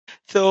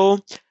So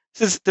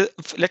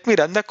let me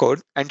run the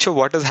code and show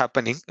what is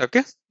happening.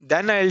 Okay.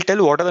 Then I'll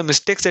tell what are the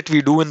mistakes that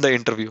we do in the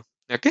interview.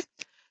 Okay.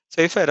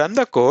 So if I run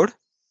the code,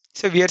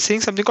 so we are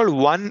seeing something called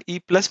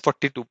 1e plus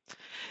 42.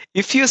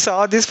 If you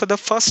saw this for the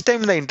first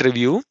time in the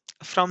interview,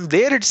 from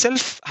there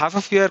itself, half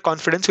of your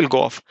confidence will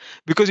go off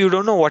because you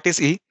don't know what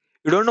is e,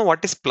 you don't know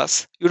what is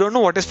plus, you don't know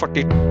what is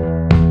 42.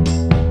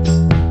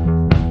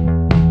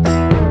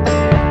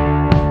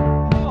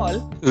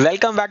 All,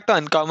 welcome back to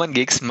Uncommon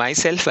Geeks.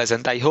 Myself,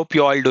 Vasant. I hope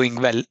you all doing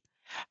well.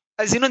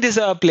 As you know, this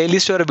is a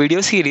playlist or a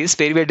video series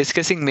where we are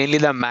discussing mainly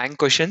the MAANG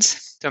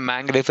questions. So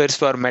MAANG refers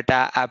for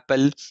Meta,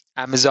 Apple,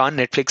 Amazon,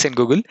 Netflix, and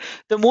Google.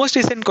 The most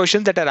recent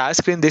questions that are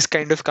asked in this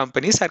kind of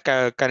companies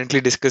are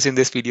currently discussed in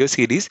this video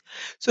series.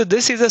 So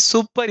this is a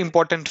super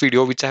important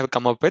video which I have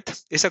come up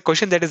with. It's a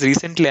question that is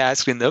recently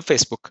asked in the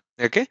Facebook.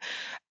 Okay,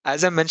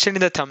 as I mentioned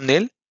in the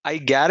thumbnail, I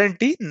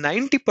guarantee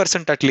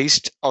 90% at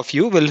least of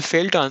you will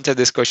fail to answer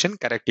this question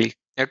correctly.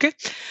 Okay,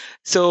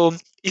 so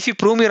if you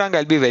prove me wrong,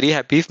 I'll be very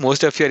happy. If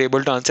most of you are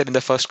able to answer in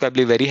the first go, I'll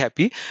be very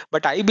happy.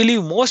 But I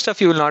believe most of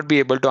you will not be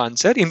able to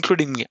answer,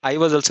 including me. I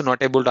was also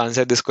not able to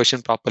answer this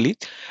question properly.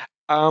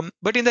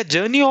 But in the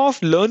journey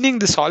of learning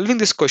the solving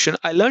this question,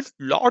 I learned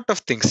lot of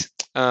things.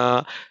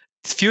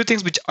 Few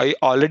things which I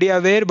already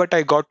aware, but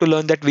I got to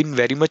learn that in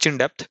very much in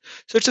depth.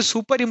 So it's a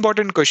super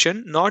important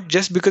question, not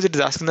just because it is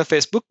asked in the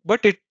Facebook,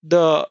 but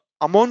the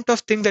amount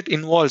of thing that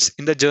involves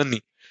in the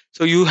journey.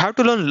 So you have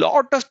to learn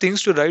lot of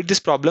things to write this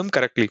problem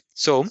correctly.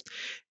 So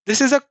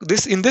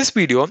this in this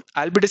video,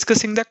 I'll be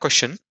discussing the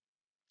question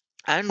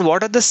and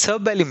what are the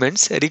sub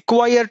elements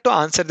required to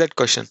answer that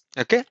question.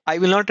 Okay, I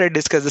will not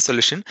discuss the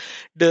solution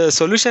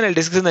I'll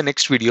discuss in the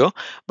next video,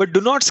 but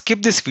do not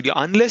skip this video.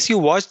 Unless you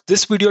watch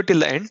this video till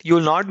the end, you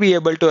will not be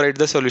able to write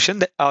the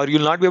solution or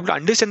you'll not be able to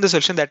understand the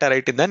solution that I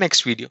write in the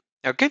next video.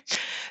 Okay,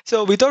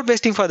 so without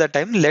wasting further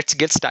time, let's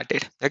get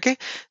started. Okay,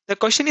 the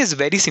question is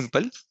very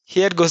simple.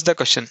 Here goes the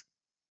question.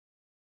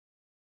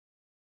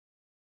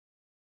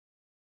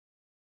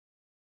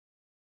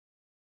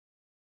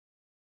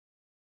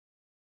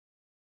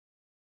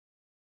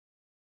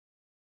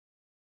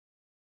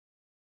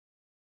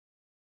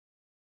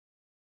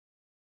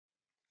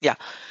 Yeah,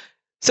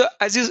 so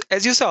as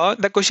you saw,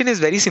 the question is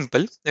very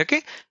simple.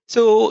 Okay,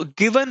 so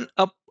given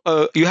a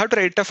you have to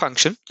write a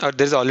function, or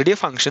there's already a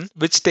function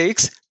which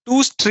takes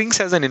two strings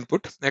as an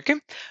input. Okay,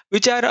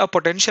 which are a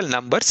potential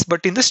numbers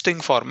but in the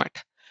string format.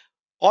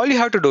 All you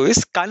have to do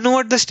is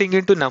convert the string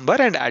into number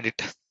and add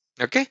it.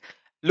 Okay,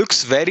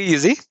 looks very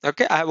easy.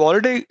 Okay, I have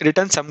already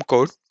written some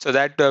code so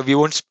that we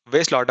won't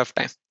waste a lot of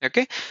time.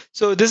 Okay,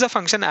 so this is a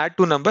function add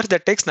two numbers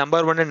that takes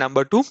number one and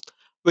number two,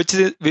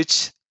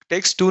 which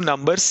takes two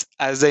numbers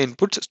as the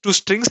input, two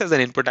strings as an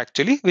input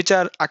actually, which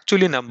are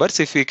actually numbers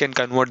if we can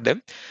convert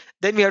them.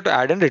 Then we have to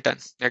add and return.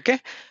 Okay,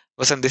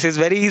 listen, this is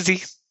very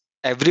easy.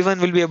 Everyone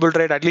will be able to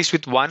write, at least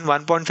with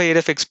 1.5 year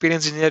of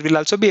experience engineer will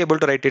also be able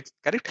to write it.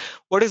 Correct?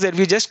 What is that?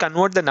 We just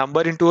convert the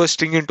number into a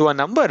string into a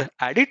number,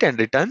 add it and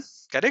return.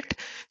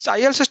 Correct? So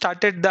I also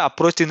started the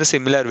approach in a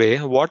similar way.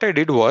 What I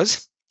did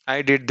was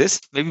I did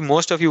this. Maybe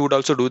most of you would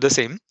also do the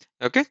same.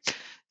 Okay.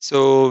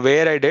 So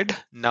where I did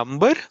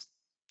number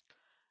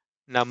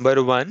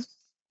one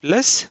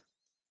plus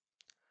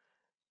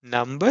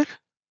number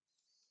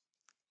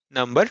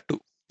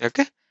two.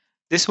 Okay.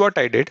 This is what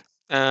I did.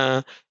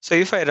 So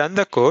if I run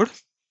the code,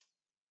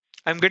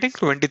 I'm getting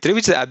 23,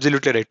 which is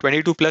absolutely right.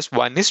 22 plus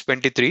 1 is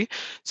 23.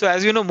 So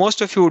as you know, most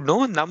of you would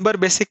know, number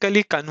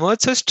basically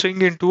converts a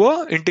string into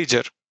a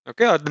integer.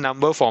 Okay, or the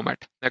number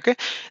format. Okay,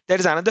 there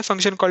is another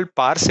function called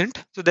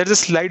parseInt. So there is a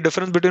slight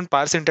difference between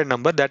parseInt and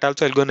number, that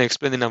also I'm going to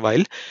explain in a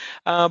while.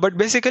 But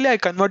basically, I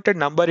converted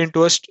number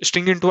into a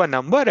string into a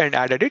number and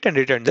added it and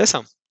returned the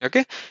sum.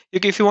 Okay,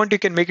 if you want, you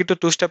can make it a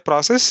two-step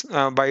process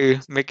by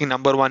making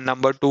number one,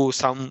 number two,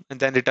 sum, and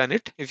then return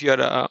it if you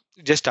are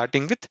just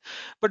starting with.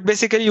 But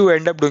basically, you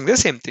end up doing the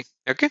same thing.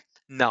 Okay,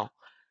 now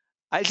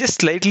I'll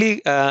just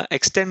slightly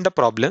extend the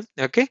problem.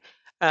 Okay,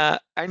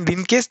 and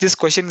in case this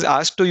question is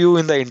asked to you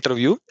in the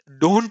interview,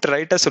 don't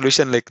write a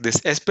solution like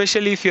this,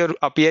 especially if you're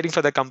appearing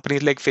for the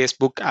companies like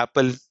Facebook,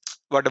 Apple,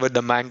 whatever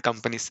the MAANG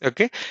companies.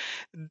 Okay,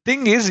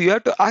 thing is, you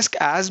have to ask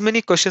as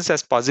many questions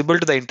as possible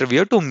to the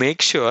interviewer to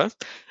make sure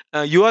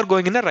you are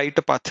going in the right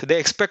path. They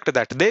expect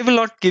that. They will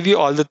not give you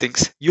all the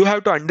things. You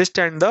have to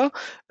understand the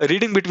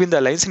reading between the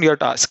lines and you have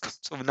to ask.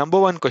 So number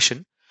one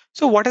question.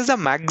 So what is the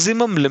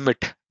maximum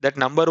limit that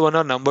number one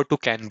or number two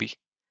can be?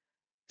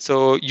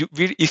 So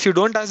if you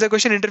don't ask the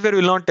question, interviewer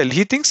will not tell.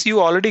 He thinks you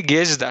already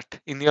gauged that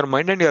in your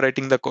mind and you're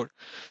writing the code.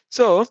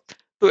 So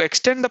to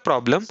extend the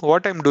problem,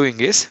 what I'm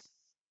doing is,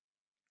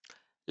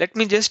 let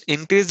me just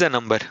increase the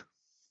number.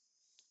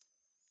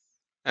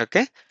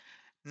 Okay.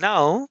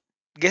 Now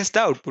guess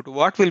the output.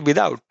 What will be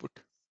the output?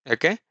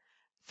 Okay.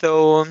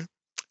 So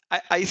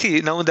I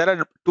see now there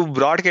are two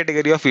broad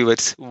category of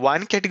viewers.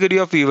 One category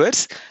of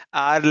viewers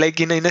are like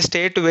in a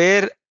state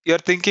where you're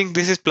thinking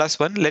this is plus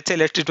one. Let's say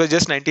it was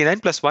just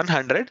 99 plus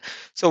 100.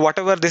 So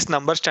whatever this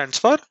number stands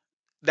for,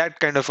 that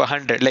kind of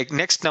 100, like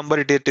next number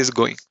it is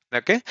going.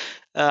 Okay.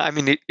 I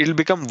mean, it'll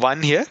become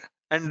one here.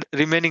 and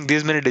remaining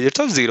these many digits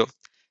of 0.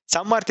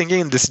 Some are thinking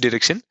in this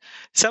direction.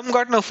 Some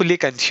got now fully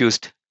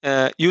confused.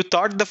 You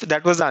thought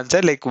that was the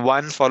answer, like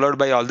 1 followed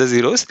by all the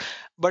zeros.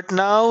 But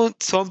now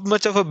so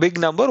much of a big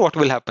number, what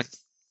will happen?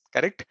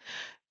 Correct?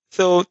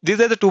 So these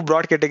are the two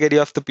broad category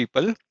of the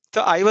people.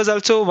 So I was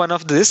also one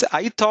of this.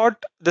 I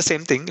thought the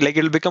same thing, like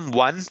it will become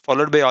 1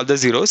 followed by all the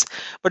zeros.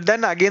 But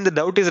then again, the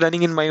doubt is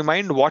running in my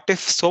mind. What if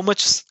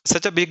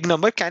such a big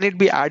number, can it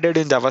be added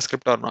in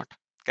JavaScript or not?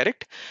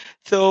 Correct.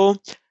 So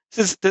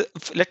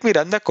let me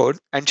run the code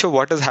and show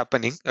what is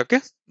happening. Okay.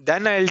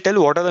 Then I'll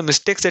tell what are the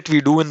mistakes that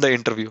we do in the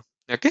interview.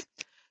 Okay.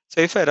 So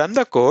if I run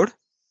the code,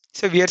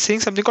 so we are seeing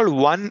something called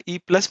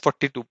 1e plus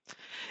 42.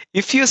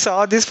 If you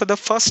saw this for the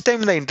first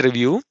time in the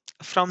interview,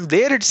 from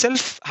there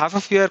itself, half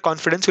of your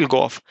confidence will go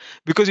off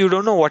because you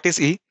don't know what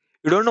is E,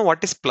 you don't know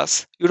what is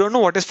plus, you don't know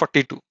what is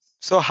 42.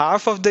 So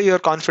half of your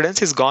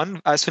confidence is gone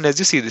as soon as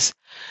you see this,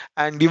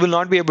 and you will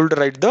not be able to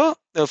write the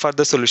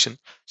further solution.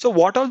 So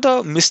what are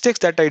the mistakes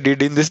that I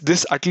did in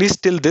this at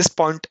least till this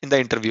point in the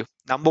interview?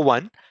 Number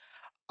one,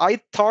 I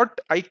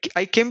thought I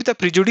came with a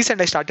prejudice and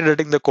I started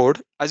writing the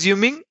code,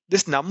 assuming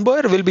this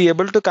number will be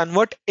able to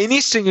convert any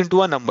string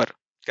into a number,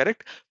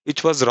 correct?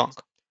 Which was wrong.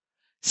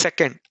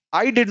 Second,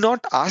 I did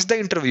not ask the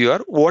interviewer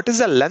what is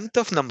the length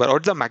of number,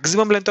 what is the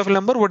maximum length of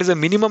number, what is the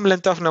minimum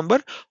length of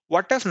number,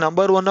 what if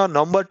number 1 or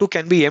number 2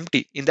 can be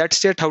empty. In that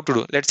state, how to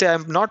do? Let's say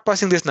I'm not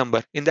passing this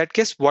number. In that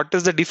case, what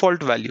is the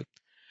default value?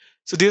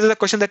 So these are the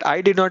questions that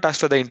I did not ask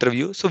for the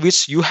interview, so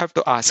which you have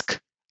to ask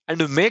and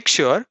to make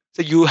sure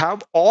so you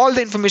have all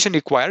the information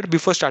required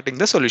before starting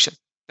the solution.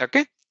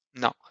 Okay.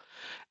 Now,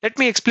 let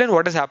me explain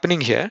what is happening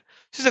here.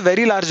 This is a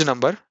very large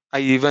number.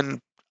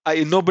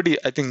 Nobody,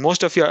 I think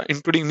most of you,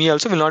 including me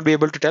also, will not be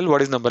able to tell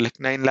what is number, like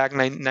 9 lakh,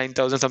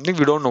 9,000 something.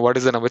 We don't know what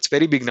is the number. It's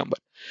very big number.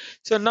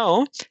 So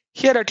now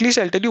here, at least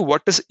I'll tell you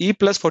what is E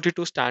plus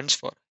 42 stands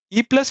for.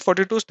 E plus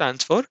 42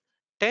 stands for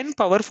 10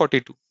 power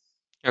 42.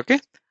 Okay.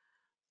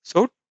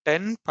 So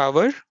 10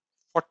 power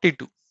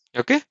 42.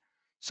 Okay.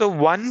 So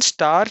 1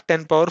 star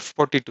 10 power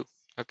 42.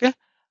 Okay.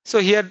 So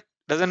here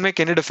doesn't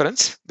make any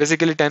difference.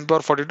 Basically 10 power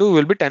 42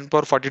 will be 10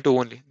 power 42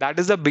 only. That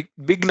is the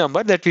big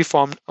number that we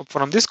formed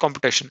from this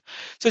computation.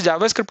 So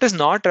JavaScript is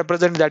not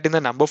representing that in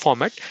the number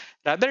format.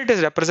 Rather it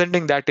is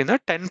representing that in a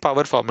 10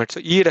 power format.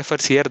 So E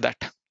refers here that.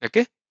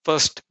 Okay.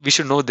 First we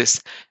should know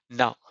this.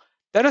 Now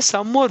there are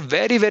some more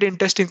very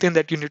interesting thing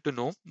that you need to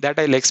know that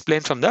I'll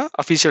explain from the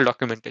official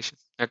documentation.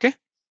 Okay.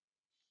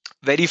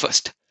 Very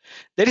first,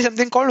 there is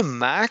something called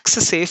max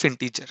safe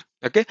integer.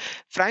 Okay,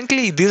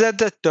 frankly these are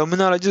the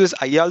terminologies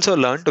I also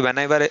learned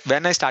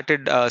when I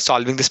started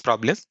solving this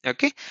problem.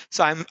 Okay,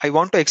 so I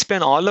want to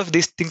explain all of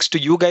these things to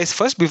you guys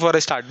first before I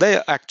start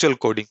the actual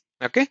coding.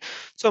 Okay,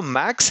 so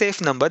max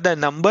safe number, the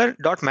number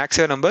dot max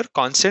safe number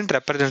constant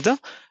represents the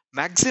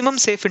maximum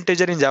safe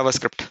integer in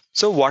JavaScript.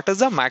 So what is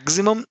the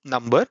maximum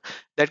number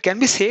that can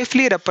be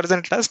safely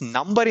represented as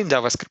number in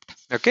JavaScript?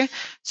 Okay,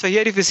 so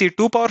here if you see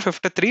 2 power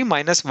 53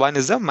 minus 1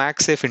 is the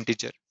max safe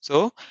integer.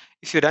 So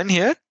if you run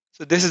here,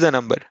 so this is the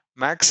number,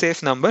 max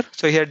safe number.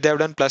 So here they have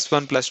done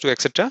 +1, +2,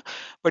 etc.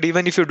 But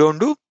even if you don't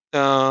do,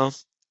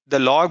 the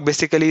log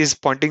basically is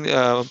printing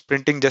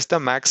just the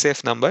max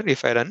safe number.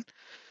 If I run,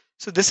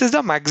 so this is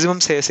the maximum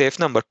safe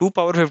number, 2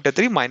 power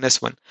 53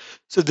 minus 1.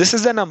 So this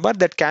is the number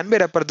that can be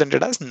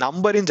represented as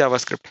number in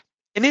JavaScript.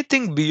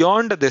 Anything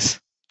beyond this,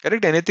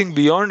 correct? Anything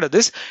beyond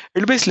this, it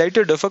will be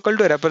slightly difficult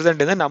to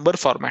represent in the number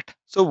format.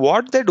 So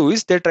what they do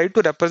is they try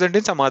to represent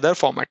in some other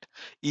format,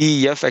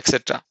 E, F,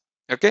 etc.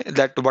 Okay,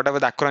 that whatever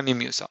the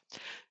acronym you saw.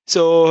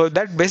 So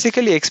that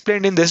basically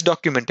explained in this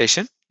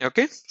documentation.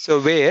 Okay,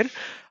 so where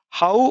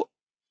how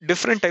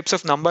different types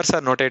of numbers are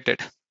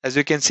notated. As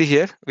you can see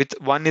here, with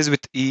one is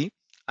with E,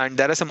 and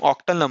there are some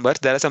octal numbers,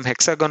 there are some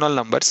hexagonal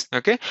numbers.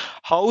 Okay,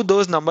 how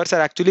those numbers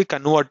are actually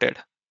converted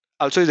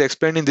also is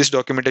explained in this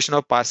documentation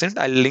of parseInt.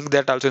 I'll link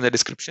that also in the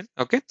description.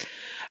 Okay,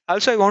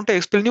 also I want to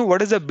explain you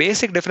what is the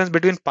basic difference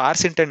between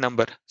parseInt and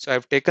number. So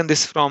I've taken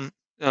this from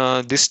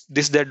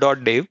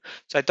that.dev,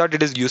 so I thought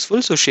it is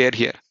useful, so share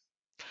here.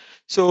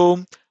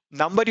 So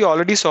number you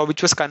already saw,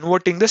 which was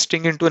converting the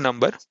string into a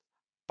number.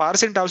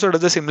 parseInt also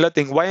does a similar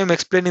thing. Why I'm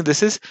explaining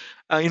this is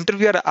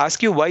interviewer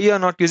ask you why you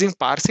are not using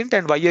parseInt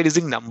and why you are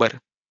using number.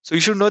 So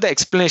you should know the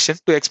explanation.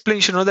 To explain,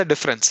 you should know the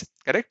difference,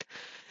 correct?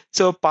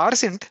 So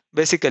parseInt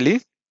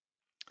basically,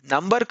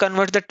 number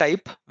converts the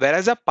type,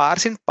 whereas a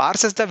parseInt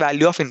parses the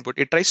value of input.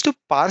 It tries to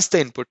parse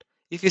the input.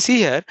 If you see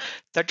here,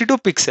 32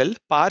 pixel,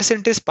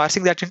 parseInt is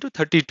parsing that into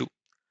 32.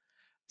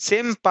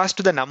 Same pass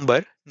to the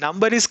number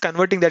is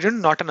converting that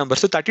into not a number.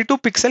 So 32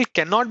 pixel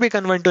cannot be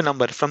converted to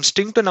number. From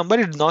string to number,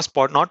 it's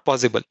not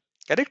possible.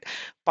 Correct?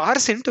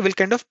 parseInt will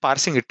kind of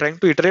parsing it, trying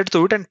to iterate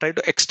through it and try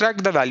to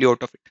extract the value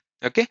out of it.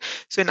 Okay.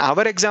 So in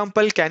our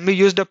example, can we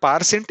use the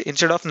parseInt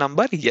instead of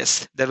number?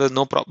 Yes, there was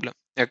no problem.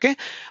 Okay.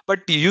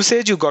 But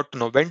usage, you got to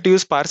know when to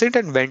use parseInt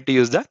and when to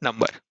use the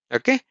number.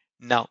 Okay.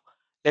 Now,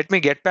 let me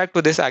get back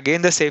to this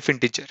again, the safe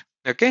integer.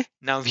 Okay.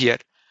 Now here,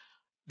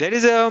 there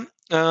is a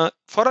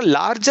for a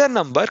larger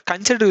number,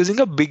 consider using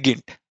a big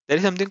int. There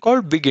is something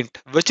called big int,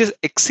 which is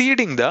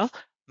exceeding the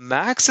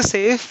max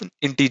safe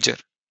integer.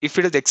 If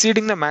it is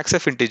exceeding the max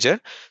of integer,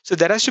 so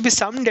there has to be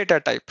some data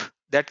type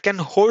that can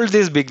hold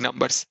these big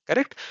numbers,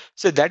 correct?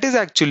 So that is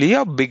actually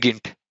a big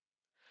int.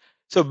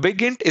 So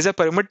big int is a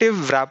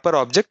primitive wrapper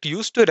object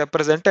used to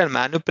represent and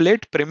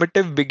manipulate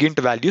primitive big int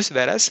values,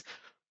 whereas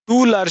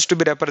too large to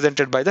be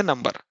represented by the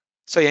number.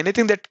 So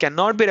anything that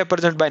cannot be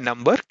represented by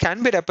number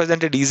can be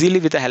represented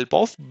easily with the help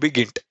of big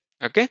int.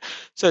 Okay,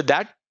 so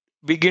that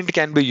big int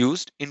can be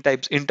used in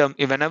types in term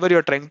whenever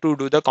you're trying to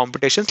do the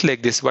computations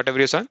like this, whatever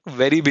you're saying,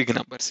 very big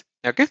numbers.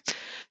 Okay,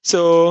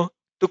 so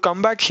to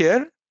come back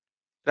here,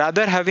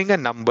 rather having a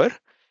number,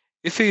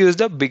 if you use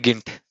the big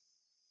int,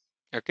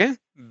 okay,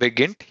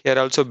 big int here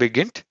also big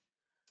int,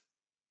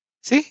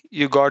 see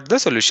you got the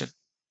solution,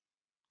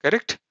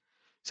 correct?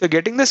 So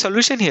getting the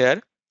solution here,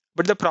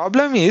 but the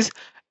problem is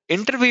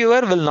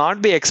interviewer will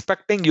not be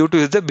expecting you to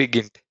use the big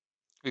int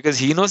because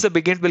he knows the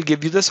big int will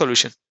give you the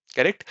solution,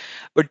 correct?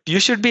 But you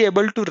should be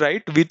able to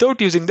write without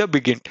using the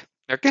big int.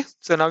 Okay,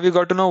 so now we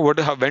got to know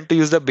when to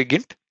use the big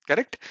int,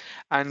 correct?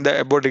 And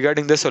about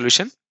regarding the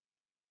solution.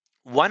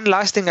 One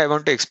last thing I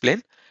want to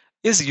explain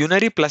is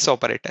unary plus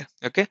operator.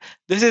 Okay,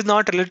 this is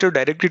not related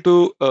directly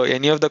to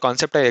any of the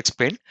concept I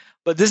explained,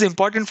 but this is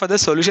important for the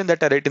solution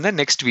that I write in the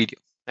next video.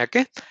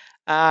 Okay,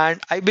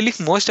 and I believe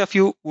most of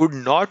you would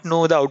not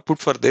know the output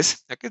for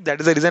this. Okay, that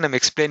is the reason I'm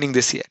explaining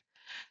this here.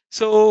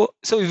 So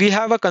we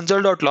have a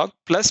console.log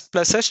plus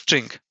a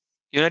string,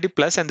 unary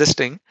plus and the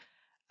string,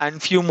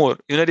 and few more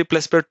unary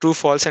plus per true,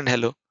 false, and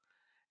hello.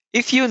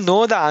 If you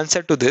know the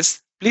answer to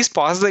this, please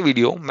pause the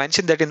video,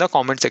 mention that in the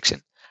comment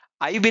section.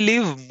 I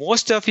believe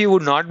most of you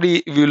will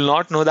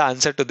not know the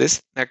answer to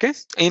this. Okay.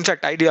 In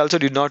fact, also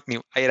did not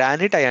knew. I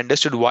ran it. I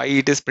understood why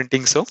it is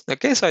printing so.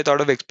 Okay. So I thought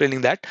of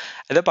explaining that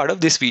as a part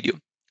of this video.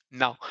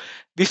 Now,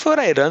 before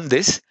I run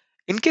this,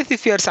 in case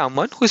if you are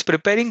someone who is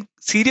preparing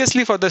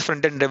seriously for the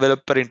front-end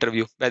developer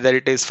interview, whether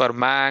it is for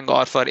MAANG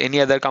or for any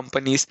other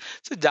companies,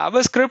 so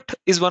JavaScript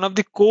is one of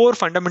the core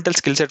fundamental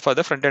skill set for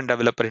the front-end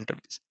developer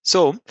interviews.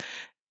 So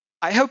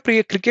I have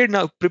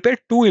prepared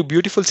two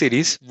beautiful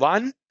series.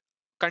 One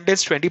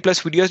contains 20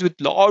 plus videos with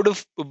lot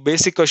of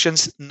basic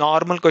questions,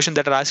 normal questions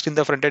that are asked in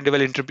the front-end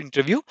developer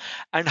interview,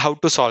 and how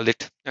to solve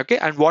it. Okay,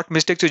 and what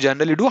mistakes you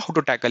generally do, how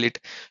to tackle it.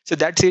 So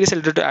that series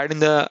I'll try to add in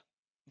the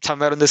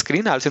somewhere on the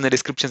screen, also in the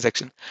description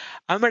section.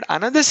 I'm at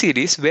another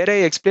series where I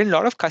explain a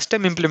lot of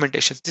custom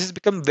implementations. This has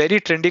become very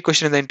trendy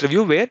question in the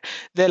interview where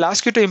they'll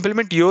ask you to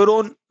implement your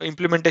own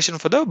implementation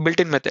for the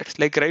built-in methods,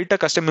 like write a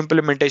custom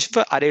implementation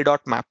for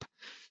array.map.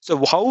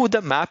 So how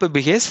the map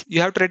behaves, you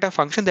have to write a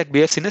function that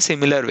behaves in a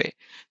similar way.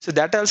 So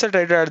that also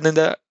try to add in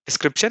the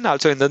description,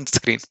 also in the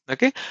screen.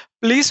 Okay,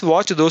 please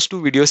watch those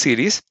two video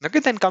series. Okay,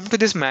 then come to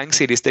this MAANG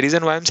series. The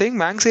reason why I'm saying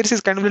MAANG series is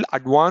kind of an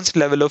advanced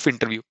level of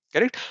interview.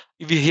 Correct?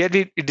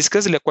 We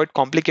discuss like quite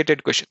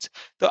complicated questions.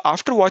 So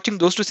after watching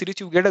those two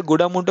series, you get a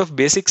good amount of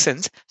basic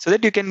sense so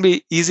that you can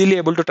be easily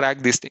able to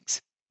track these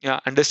things. Yeah,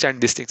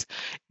 understand these things.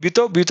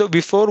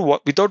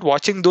 Without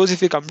watching those,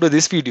 if you come to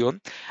this video,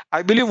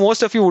 I believe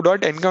most of you would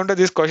not encounter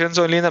these questions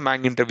only in the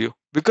MAANG interview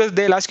because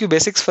they'll ask you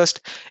basics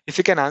first. If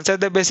you can answer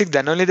the basics,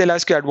 then only they'll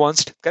ask you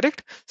advanced.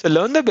 Correct? So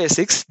learn the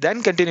basics,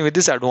 then continue with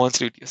this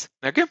advanced videos.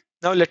 Okay.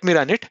 Now let me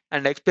run it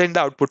and explain the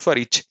output for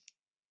each.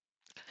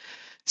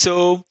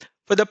 So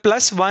for the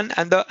 +1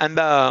 and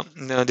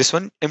the this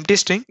one empty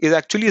string is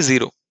actually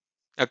 0.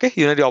 Okay,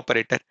 unary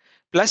operator.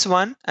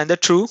 +1 and the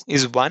true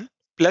is 1.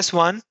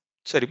 +1,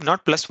 sorry,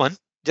 not +1,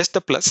 just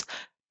the plus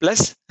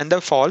and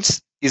the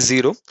false is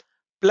 0.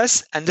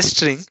 Plus and the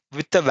string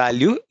with the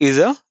value is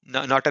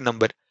not a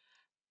number.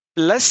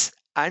 Plus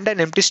and an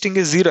empty string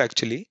is 0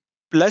 actually.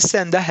 Plus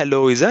and the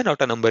hello is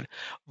not a number.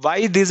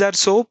 Why these are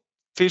so?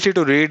 Feel free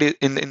to read it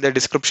in the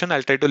description.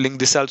 I'll try to link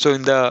this also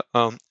in the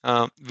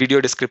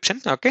video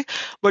description. Okay,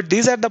 but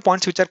these are the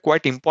points which are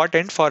quite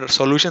important for a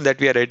solution that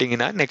we are writing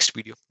in our next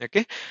video.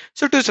 Okay,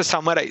 so to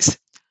summarize,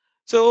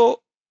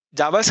 so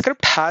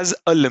JavaScript has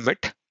a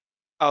limit,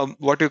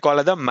 what we call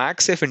as the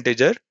max safe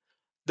integer,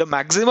 the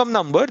maximum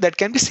number that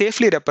can be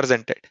safely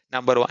represented.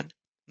 Number one.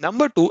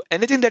 Number two,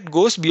 anything that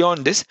goes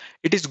beyond this,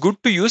 it is good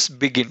to use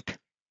big int.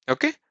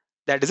 Okay,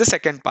 that is the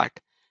second part.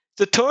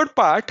 The third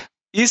part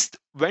is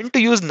when to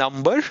use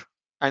number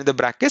and the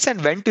brackets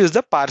and when to use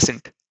the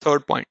 %.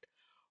 Third point.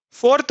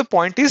 Fourth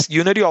point is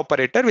unary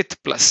operator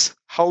with plus,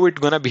 how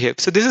it gonna behave.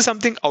 So this is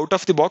something out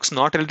of the box,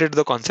 not related to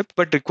the concept,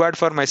 but required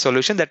for my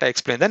solution that I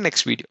explain in the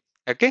next video.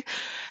 Okay,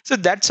 so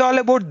that's all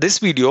about this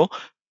video.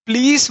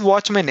 Please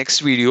watch my next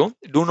video.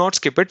 Do not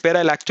skip it, where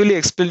I'll actually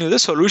explain you the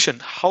solution,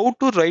 how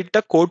to write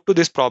the code to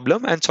this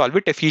problem and solve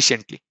it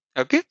efficiently.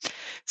 Okay,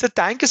 so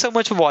thank you so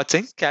much for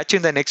watching. Catch you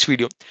in the next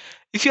video.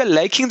 If you are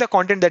liking the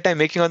content that I'm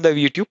making on the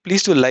YouTube,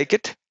 please do like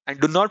it. And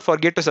do not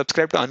forget to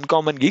subscribe to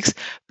Uncommon Geeks.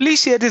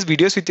 Please share these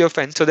videos with your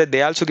friends so that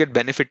they also get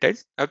benefited.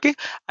 Okay,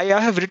 I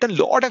have written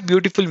a lot of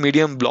beautiful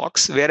Medium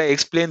blogs where I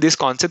explain these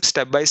concepts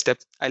step by step.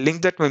 I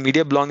link that my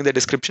Medium blog in the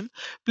description.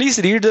 Please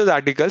read those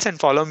articles and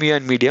follow me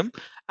on Medium.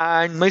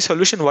 And my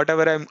solution,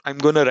 whatever I'm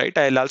going to write,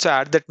 I'll also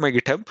add that my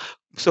GitHub.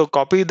 So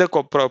copy the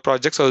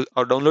projects or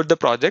download the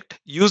project,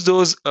 use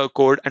those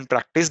code and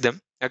practice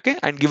them. Okay,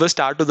 and give a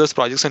start to those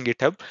projects on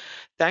GitHub.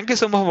 Thank you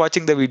so much for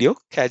watching the video.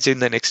 Catch you in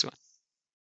the next one.